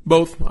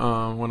 Both. When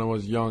I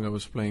was young, I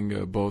was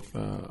playing both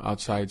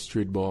outside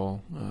street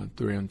ball,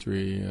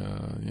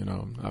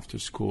 3-on-3, after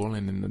school,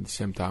 and then at the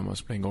same time I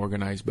was playing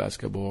organized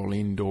basketball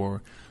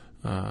indoor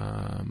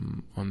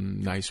on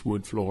nice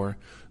wood floor.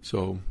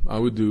 So I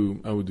would do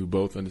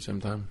both at the same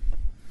time.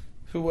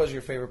 Who was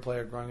your favorite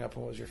player growing up,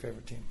 and what was your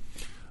favorite team?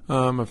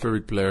 My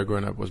favorite player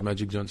growing up was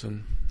Magic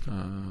Johnson.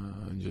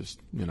 Just,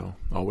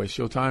 always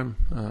showtime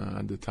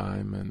at the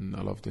time, and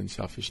I loved the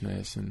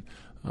unselfishness and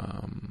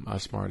how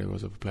smart he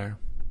was of a player.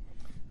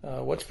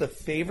 What's the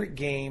favorite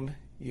game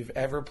you've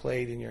ever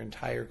played in your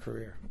entire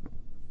career?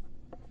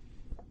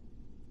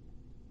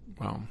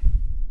 Wow.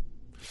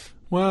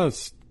 Well,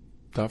 it's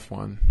a tough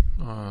one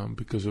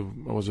because it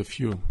was a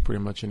few. Pretty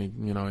much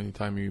any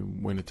time you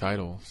win a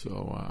title.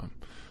 So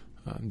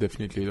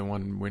definitely the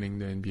one winning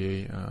the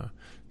NBA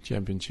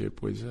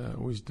championship with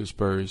the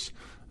Spurs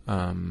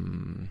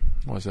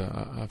was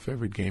a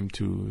favorite game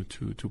to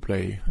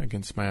play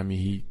against Miami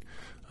Heat.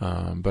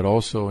 But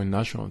also in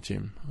national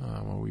team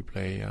where we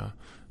play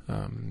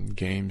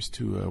games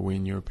to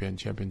win European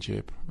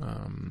championship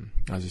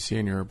as a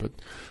senior. But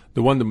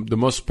the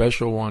most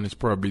special one is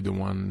probably the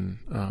one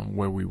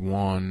where we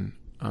won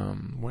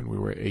when we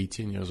were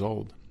 18 years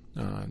old.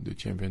 The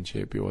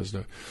championship. It was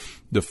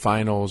the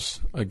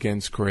finals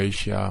against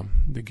Croatia.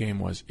 The game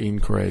was in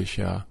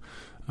Croatia,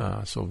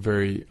 so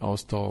very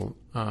hostile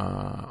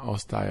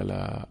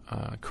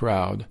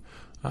crowd.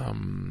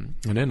 And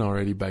then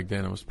already back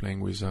then I was playing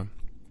with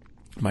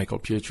Michael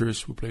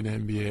Pietrus, who played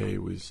in the NBA,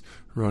 with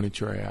Ronny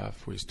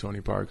Turiaf, with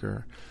Tony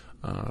Parker.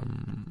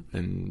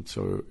 And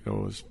so it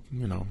was,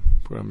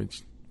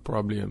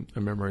 probably a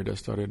memory that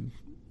started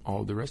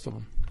all the rest of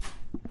them.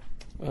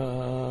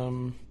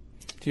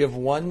 Do you have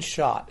one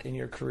shot in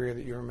your career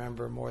that you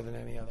remember more than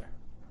any other?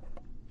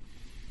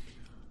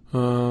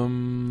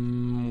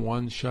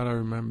 One shot I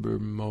remember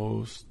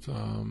most,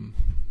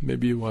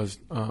 maybe it was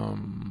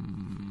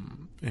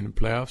in the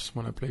playoffs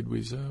when I played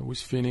with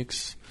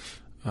Phoenix.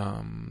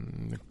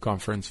 The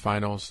conference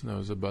finals, that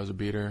was a buzzer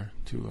beater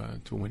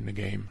to win the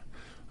game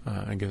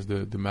against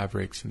the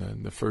Mavericks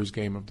in the first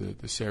game of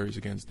the series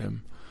against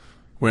them.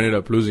 We ended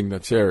up losing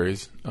that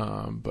series,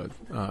 but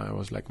it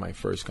was like my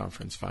first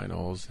conference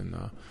finals, and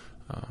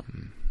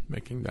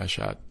making that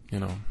shot,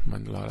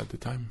 meant a lot at the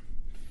time.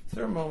 Is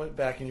there a moment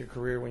back in your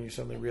career when you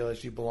suddenly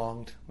realized you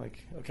belonged?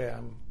 Like, okay,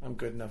 I'm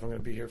good enough. I'm going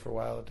to be here for a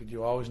while. Did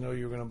you always know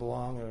you were going to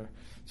belong, or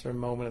is there a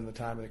moment in the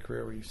time of the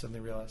career where you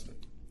suddenly realized it?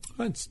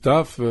 It's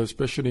tough,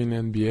 especially in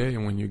NBA,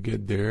 and when you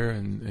get there,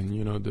 and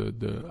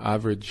the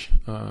average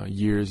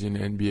years in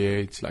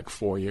NBA, it's like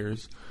 4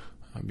 years,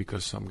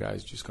 because some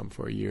guys just come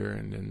for a year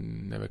and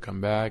then never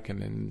come back,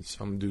 and then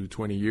some do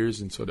 20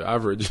 years, and so the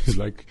average is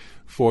like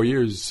 4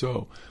 years.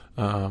 So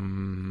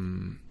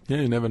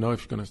you never know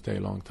if you're going to stay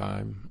a long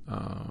time.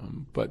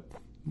 But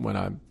when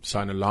I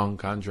signed a long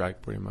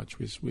contract, pretty much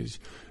with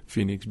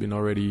Phoenix, been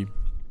already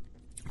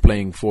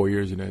playing 4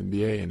 years in the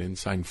NBA, and then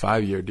signed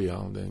 5-year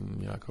deal, then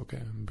you're like, okay,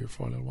 I'm here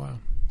for a little while.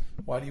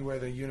 Why do you wear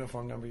the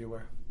uniform number you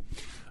wear?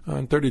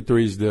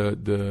 33 is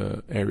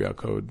the area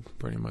code,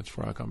 pretty much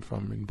where I come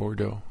from in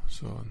Bordeaux.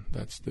 So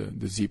that's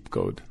the zip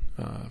code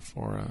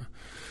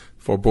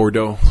for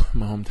Bordeaux,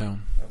 my hometown.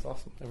 That's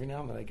awesome. Every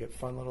now and then I get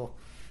fun little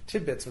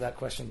tidbits of that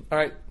question. All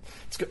right,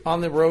 let's go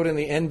on the road in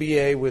the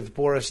NBA with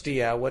Boris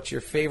Diaw. What's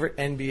your favorite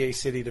NBA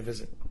city to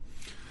visit?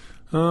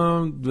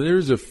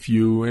 There's a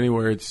few.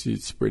 Anywhere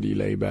it's pretty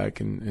laid back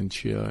and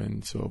chill,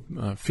 and so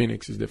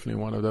Phoenix is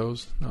definitely one of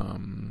those.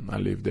 I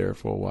lived there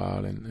for a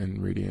while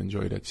and really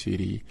enjoyed that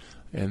city.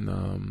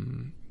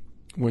 And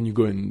when you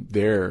go in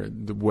there,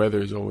 the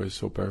weather is always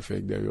so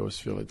perfect that you always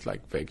feel it's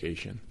like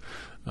vacation.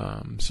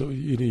 So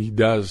it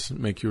does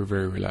make you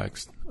very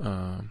relaxed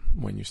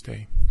when you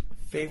stay.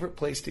 Favorite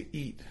place to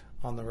eat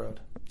on the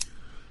road?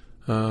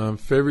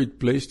 Favorite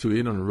place to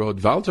eat on the road?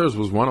 Valters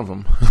was one of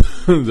them.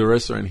 The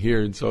restaurant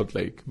here in Salt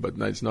Lake, but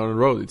no, it's not on the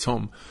road, it's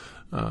home.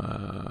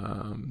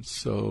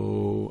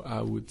 So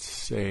I would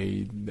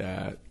say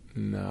that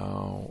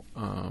now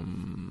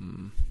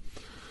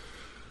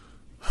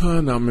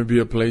maybe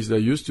a place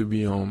that used to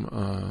be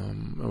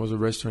home. It was a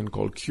restaurant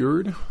called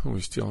Cured. We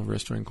still have a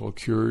restaurant called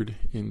Cured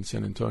in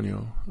San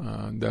Antonio.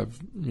 They have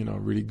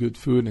really good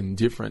food and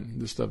different,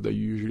 the stuff that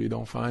you usually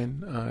don't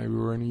find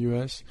everywhere in the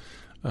U.S.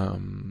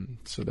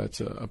 So that's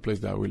a place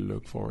that I will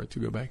look forward to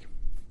go back.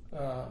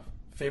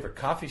 Favorite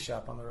coffee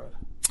shop on the road?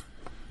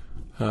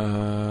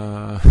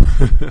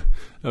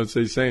 I would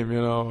say same,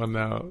 and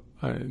now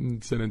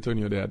in San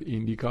Antonio they had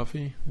Indie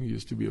Coffee. It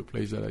used to be a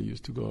place that I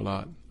used to go a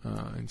lot,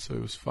 and so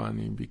it was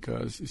funny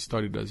because it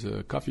started as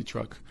a coffee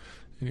truck,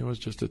 and it was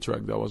just a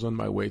truck that was on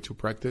my way to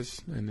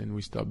practice, and then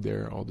we stopped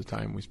there all the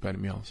time with Patty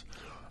Mills.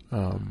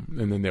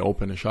 And then they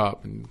opened a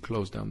shop and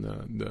closed down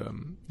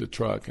the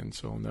truck, and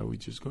so now we're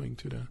just going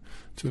to the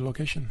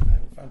location. I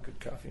haven't found good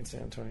coffee in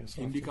San Antonio.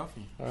 So Indie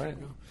Coffee. All right.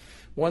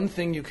 One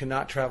thing you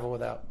cannot travel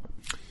without?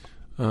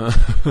 Now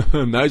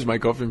it's my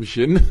coffee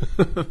machine.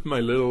 My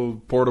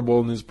little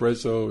portable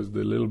Nespresso is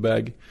the little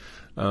bag.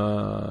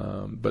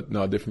 But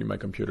no, definitely my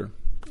computer.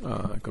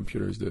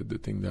 Computer is the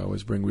thing that I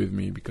always bring with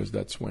me, because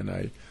that's when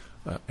I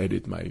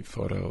edit my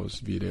photos,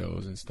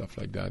 videos, and stuff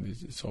like that.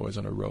 It's always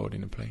on the road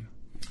in a plane.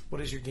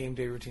 What is your game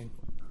day routine?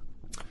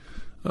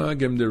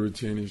 Game day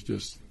routine is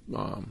just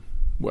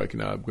waking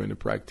up, going to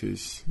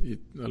practice, eat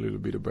a little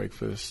bit of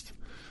breakfast,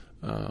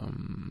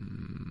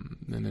 and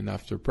then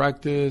after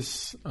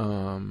practice,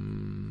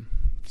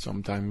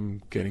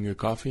 sometime getting a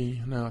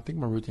coffee. Now I think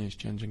my routine is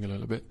changing a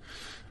little bit,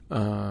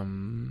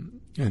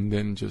 and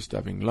then just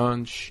having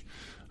lunch,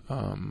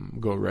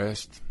 go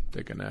rest,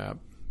 take a nap,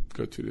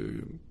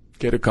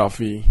 get a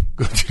coffee,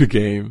 go to the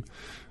game.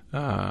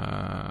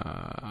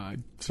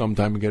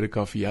 Sometimes get a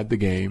coffee at the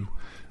game,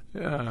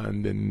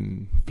 and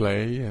then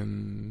play,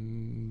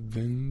 and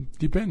then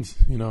depends,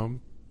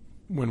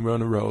 when we're on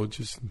the road,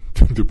 just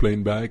to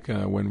playing back.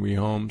 When we're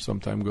home,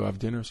 sometimes go have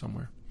dinner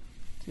somewhere.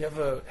 Do you have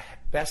a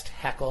best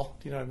heckle?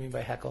 Do you know what I mean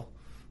by heckle?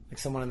 Like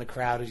someone in the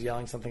crowd who's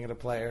yelling something at a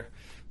player.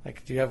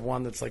 Like, do you have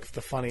one that's like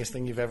the funniest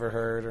thing you've ever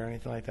heard or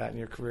anything like that in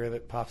your career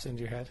that pops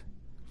into your head?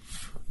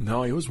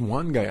 No, it was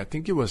one guy. I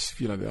think it was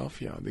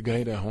Philadelphia. The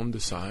guy that owned the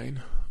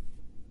sign.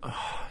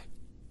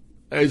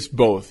 It's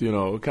both,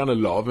 kind of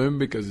love him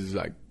because he's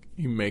like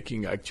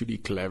making actually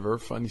clever,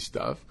 funny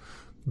stuff,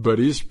 but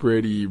he's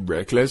pretty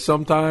reckless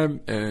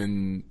sometimes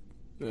and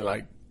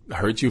like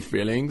hurt your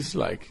feelings.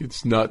 Like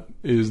he's not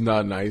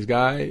a nice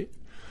guy.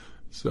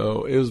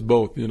 So it was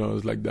both, it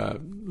was like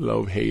that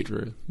love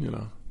hatred, There's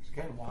a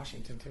guy in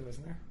Washington too,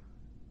 isn't there?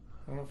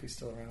 I don't know if he's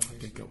still around. I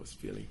think that was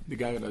Philly. The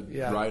guy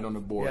that ride on the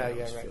board.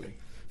 Yeah, right. Philly.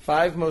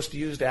 5 most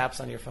used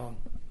apps on your phone.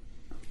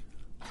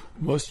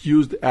 Most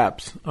used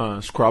apps,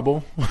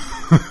 Scrabble.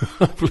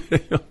 I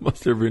play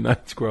almost every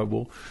night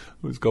Scrabble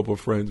with a couple of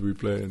friends we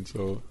play, and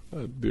so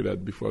I do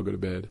that before I go to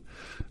bed.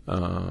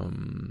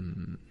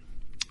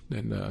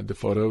 Then the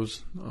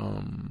photos,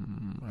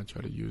 I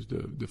try to use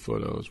the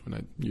photos when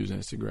I use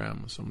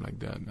Instagram or something like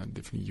that, and I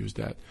definitely use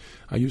that.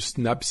 I use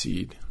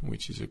Snapseed,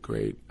 which is a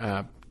great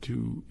app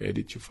to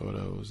edit your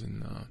photos,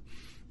 and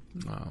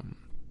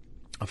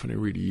I find it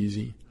really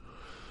easy.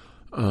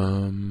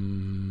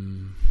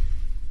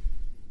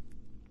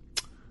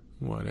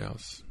 What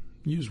else?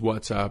 Use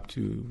WhatsApp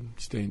to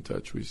stay in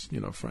touch with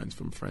friends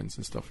from friends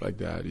and stuff like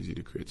that. Easy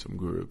to create some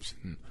groups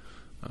and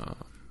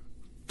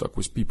talk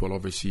with people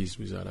overseas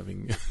without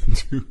having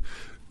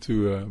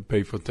to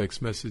pay for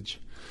text message.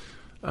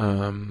 What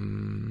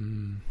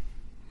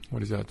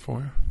is that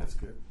for? That's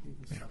good.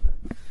 Yeah.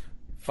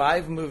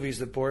 5 movies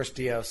that Boris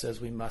Diaw says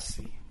we must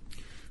see.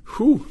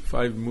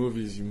 5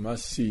 movies you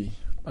must see.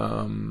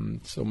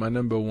 So my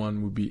number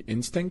 1 would be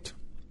Instinct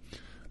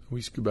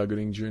with Cuba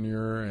Gooding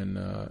Jr. and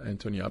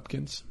Anthony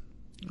Hopkins.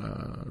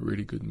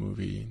 Really good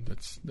movie.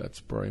 That's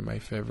probably my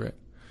favorite.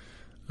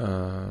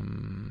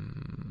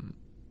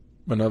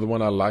 Another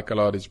one I like a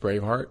lot is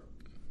Braveheart.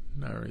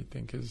 I really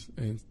think is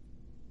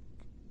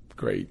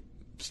great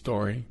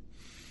story.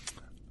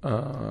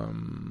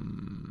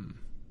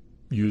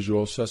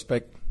 Usual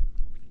Suspect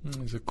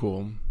is a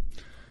cool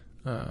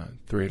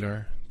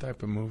thriller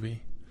type of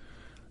movie.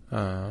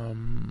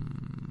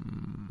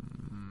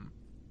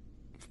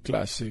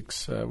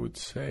 Classics, I would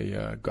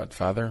say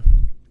Godfather,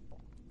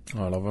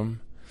 all of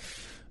them.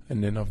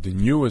 And then of the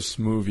newest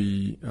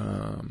movie,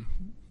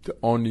 the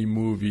only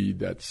movie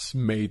that's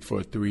made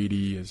for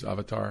 3D is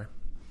Avatar.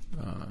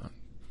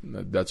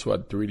 That's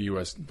what 3D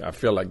was. I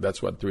feel like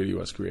that's what 3D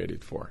was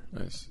created for,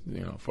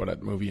 for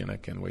that movie, and I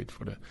can't wait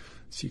for the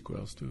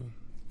sequels too.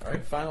 All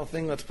right, final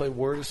thing. Let's play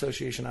word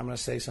association. I'm going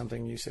to say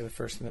something. You say the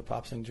first thing that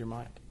pops into your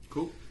mind.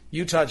 Cool.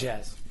 Utah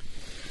Jazz.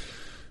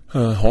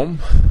 Home.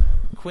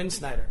 Quinn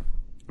Snyder.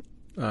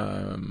 The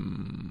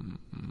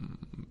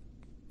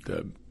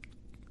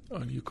how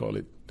do you call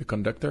it? The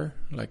conductor,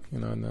 like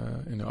in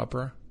the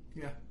opera.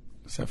 Yeah.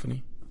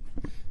 Symphony.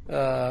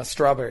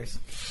 Strawberries.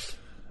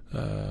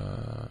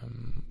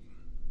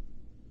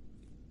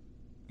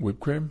 Whipped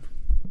cream.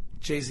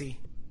 Jay-Z.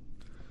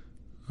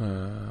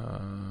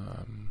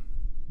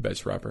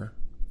 Best rapper.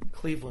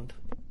 Cleveland.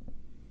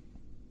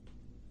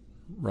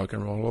 Rock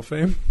and Roll Hall of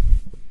Fame.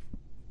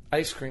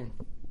 Ice cream.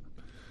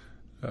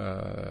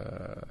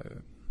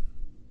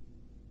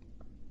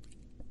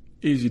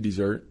 Easy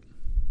dessert.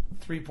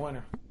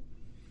 3-pointer.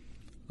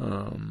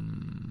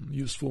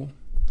 Useful.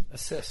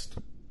 Assist.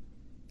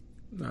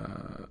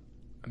 How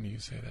do you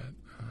say that?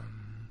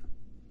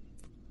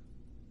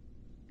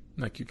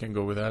 Like you can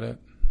go without it.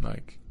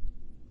 Like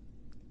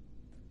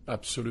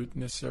absolute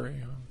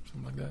necessary or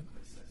something like that.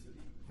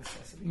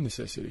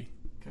 Necessity.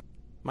 Okay.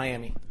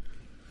 Miami.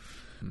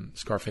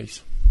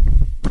 Scarface.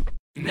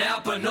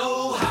 Napa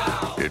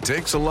know-how. It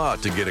takes a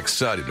lot to get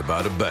excited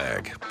about a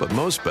bag, but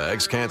most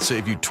bags can't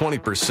save you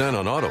 20%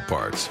 on auto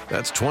parts.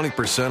 That's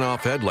 20%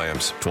 off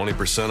headlamps,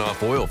 20%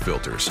 off oil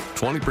filters,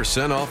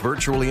 20% off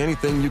virtually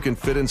anything you can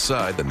fit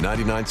inside the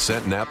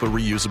 99-cent Napa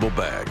reusable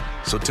bag.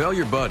 So tell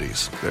your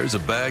buddies, there's a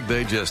bag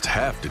they just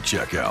have to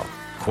check out.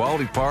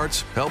 Quality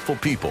parts, helpful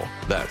people.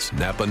 That's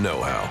Napa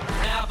know-how.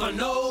 Napa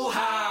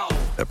know-how.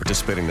 At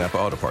participating Napa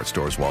Auto Parts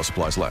stores while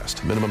supplies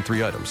last. Minimum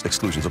 3 items.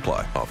 Exclusions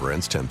apply. Offer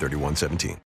ends 10/31/17.